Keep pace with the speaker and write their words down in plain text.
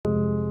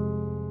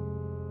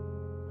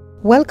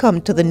Welcome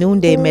to the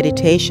Noonday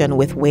Meditation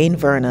with Wayne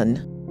Vernon.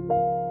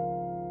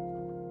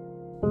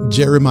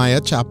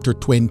 Jeremiah chapter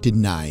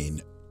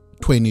 29,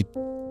 20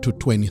 to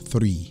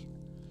 23.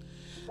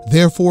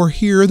 Therefore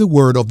hear the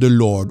word of the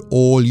Lord,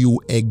 all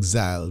you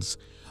exiles,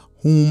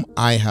 whom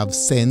I have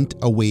sent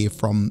away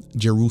from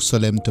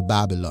Jerusalem to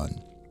Babylon.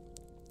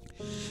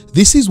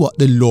 This is what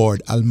the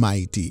Lord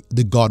Almighty,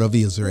 the God of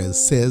Israel,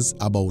 says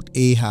about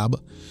Ahab,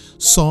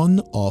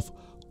 son of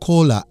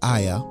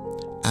Kolaiah,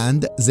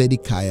 and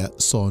Zedekiah,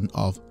 son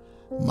of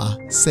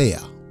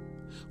Maaseiah,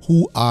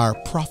 who are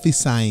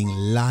prophesying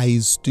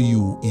lies to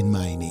you in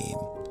my name.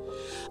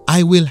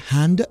 I will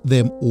hand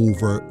them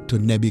over to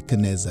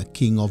Nebuchadnezzar,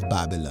 king of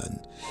Babylon,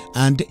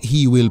 and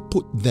he will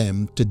put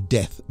them to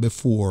death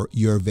before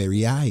your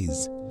very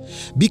eyes.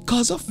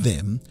 Because of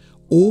them,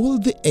 all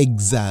the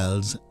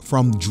exiles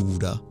from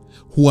Judah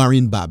who are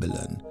in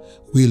Babylon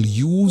will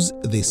use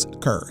this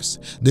curse.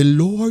 The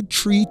Lord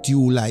treat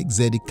you like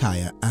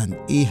Zedekiah and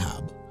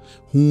Ahab,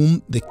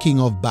 whom the king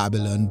of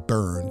Babylon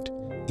burned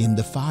in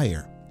the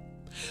fire.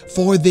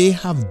 For they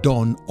have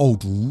done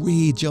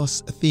outrageous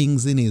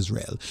things in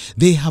Israel.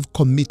 They have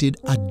committed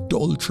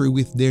adultery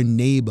with their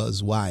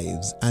neighbors'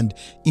 wives, and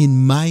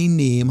in my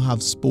name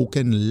have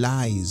spoken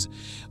lies,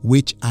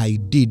 which I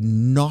did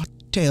not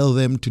tell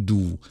them to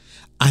do.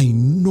 I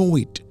know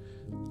it,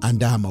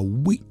 and I am a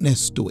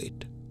witness to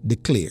it,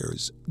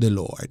 declares the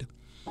Lord.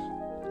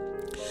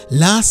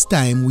 Last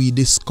time we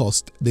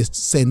discussed the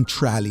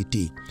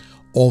centrality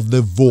of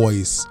the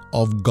voice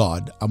of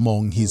God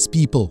among his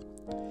people.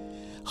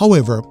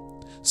 However,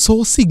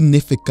 so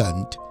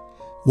significant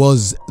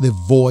was the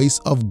voice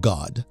of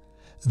God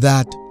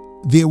that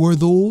there were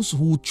those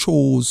who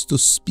chose to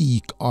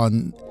speak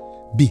on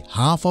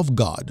behalf of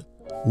God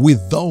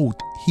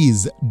without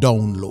his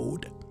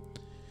download.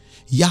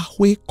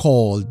 Yahweh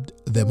called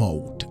them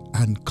out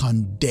and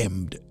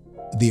condemned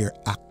their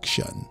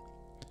action.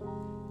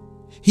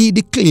 He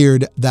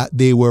declared that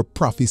they were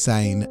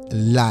prophesying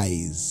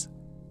lies.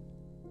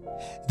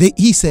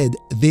 He said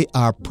they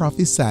are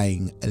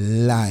prophesying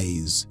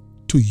lies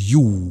to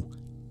you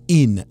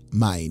in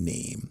my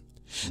name.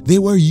 They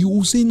were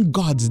using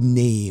God's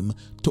name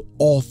to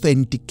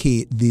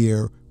authenticate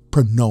their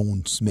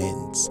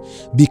pronouncements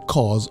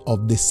because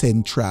of the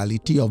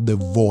centrality of the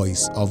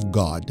voice of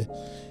God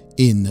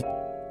in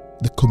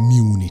the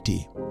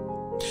community.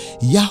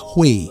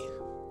 Yahweh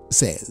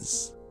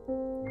says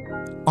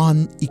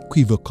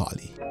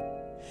unequivocally,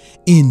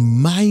 in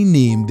my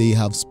name they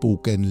have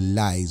spoken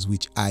lies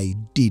which I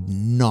did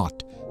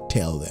not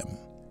tell them.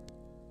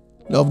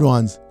 Loved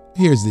ones,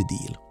 here's the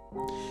deal.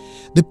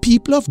 The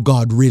people of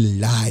God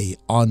rely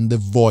on the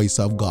voice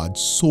of God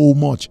so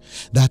much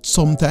that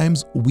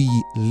sometimes we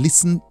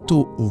listen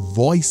to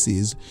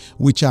voices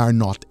which are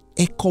not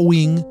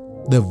echoing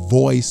the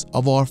voice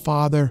of our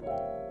Father.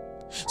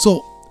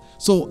 So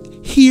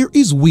here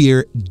is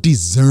where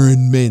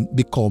discernment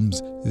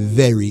becomes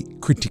very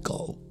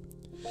critical.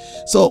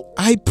 So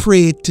I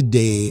pray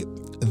today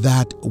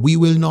that we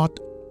will not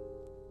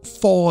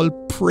fall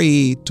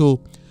prey to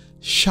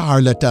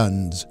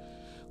charlatans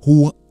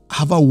who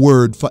have a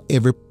word for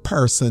every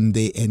person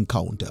they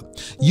encounter.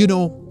 You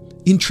know,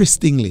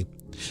 interestingly,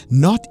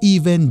 not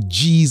even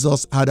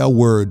Jesus had a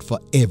word for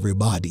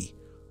everybody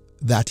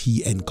that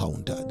he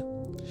encountered.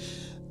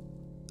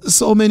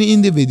 So many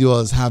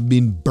individuals have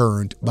been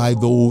burnt by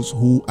those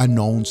who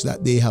announce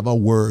that they have a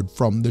word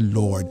from the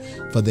Lord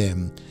for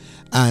them,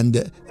 and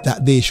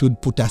that they should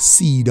put a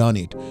seed on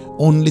it,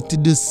 only to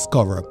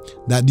discover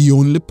that the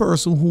only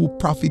person who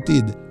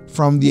profited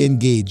from the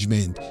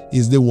engagement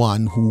is the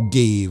one who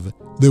gave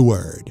the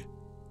word.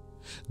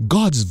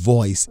 God's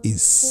voice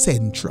is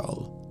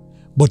central,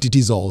 but it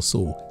is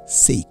also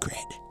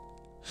sacred.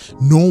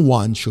 No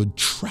one should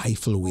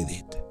trifle with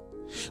it.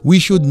 We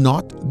should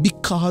not,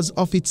 because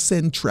of its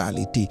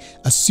centrality,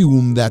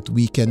 assume that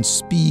we can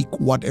speak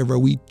whatever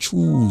we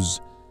choose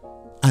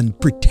and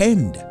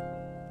pretend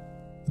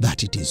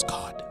that it is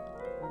God.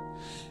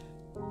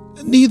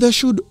 Neither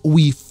should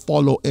we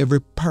follow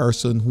every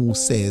person who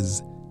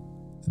says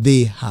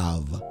they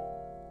have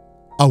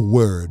a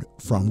word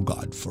from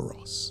God for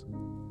us.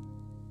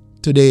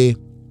 Today,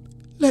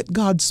 let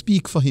God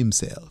speak for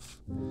himself.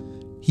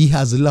 He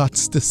has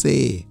lots to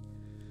say,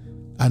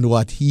 and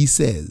what he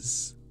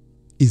says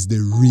is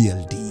the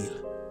real deal.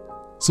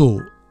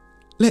 So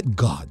let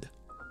God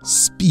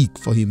speak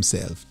for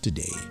himself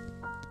today.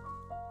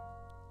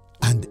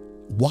 And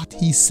what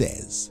he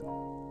says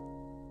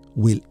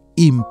will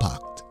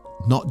impact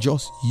not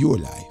just your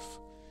life,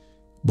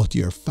 but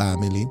your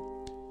family,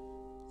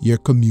 your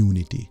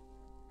community,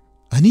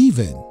 and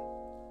even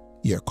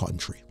your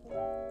country.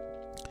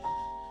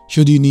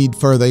 Should you need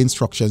further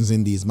instructions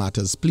in these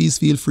matters, please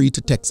feel free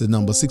to text the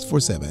number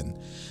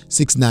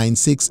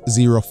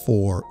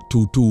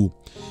 647-696-0422.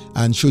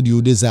 And should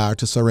you desire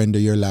to surrender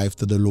your life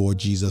to the Lord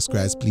Jesus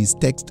Christ, please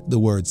text the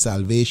word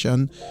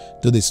salvation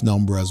to this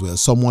number as well.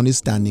 Someone is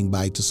standing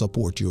by to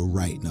support you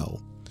right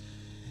now.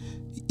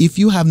 If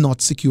you have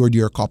not secured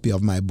your copy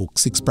of my book,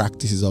 6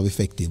 Practices of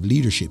Effective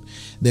Leadership,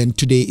 then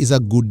today is a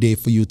good day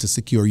for you to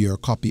secure your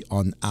copy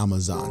on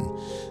Amazon.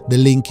 The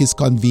link is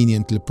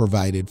conveniently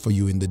provided for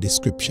you in the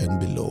description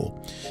below.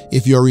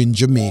 If you're in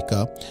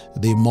Jamaica,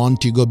 the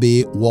Montego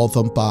Bay,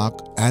 Waltham Park,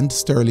 and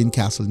Stirling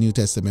Castle New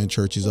Testament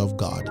Churches of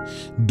God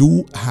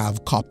do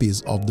have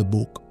copies of the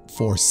book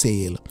for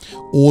sale.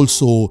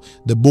 Also,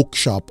 the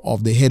bookshop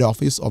of the head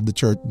office of the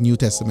Church, New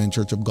Testament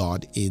Church of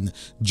God in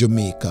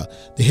Jamaica.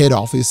 The head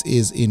office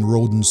is in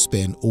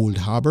Rodenspen, Old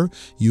Harbor.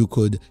 You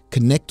could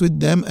connect with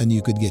them and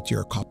you could get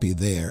your copy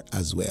there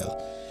as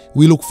well.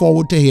 We look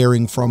forward to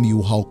hearing from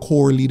you how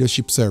Core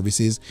Leadership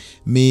Services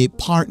may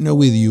partner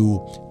with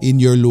you in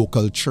your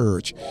local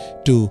church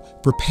to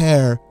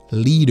prepare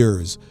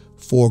leaders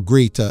for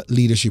greater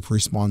leadership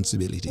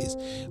responsibilities.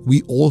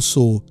 We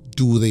also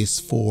do this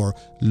for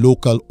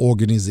local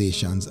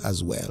organizations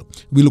as well.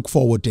 We look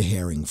forward to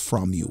hearing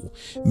from you.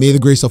 May the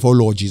grace of our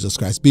Lord Jesus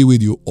Christ be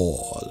with you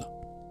all.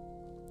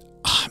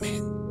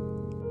 Amen.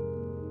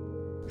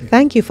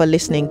 Thank you for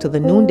listening to the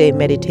Noonday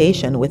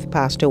Meditation with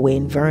Pastor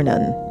Wayne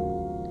Vernon.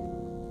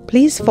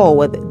 Please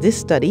forward this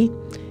study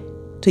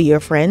to your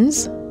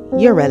friends,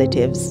 your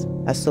relatives,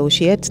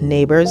 associates,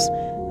 neighbors,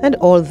 and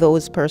all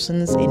those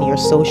persons in your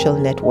social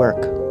network.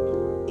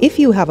 If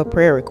you have a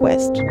prayer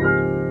request,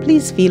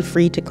 please feel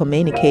free to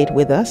communicate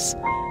with us,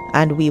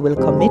 and we will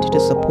commit to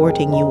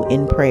supporting you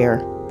in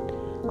prayer.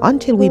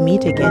 Until we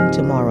meet again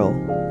tomorrow,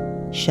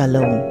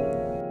 Shalom.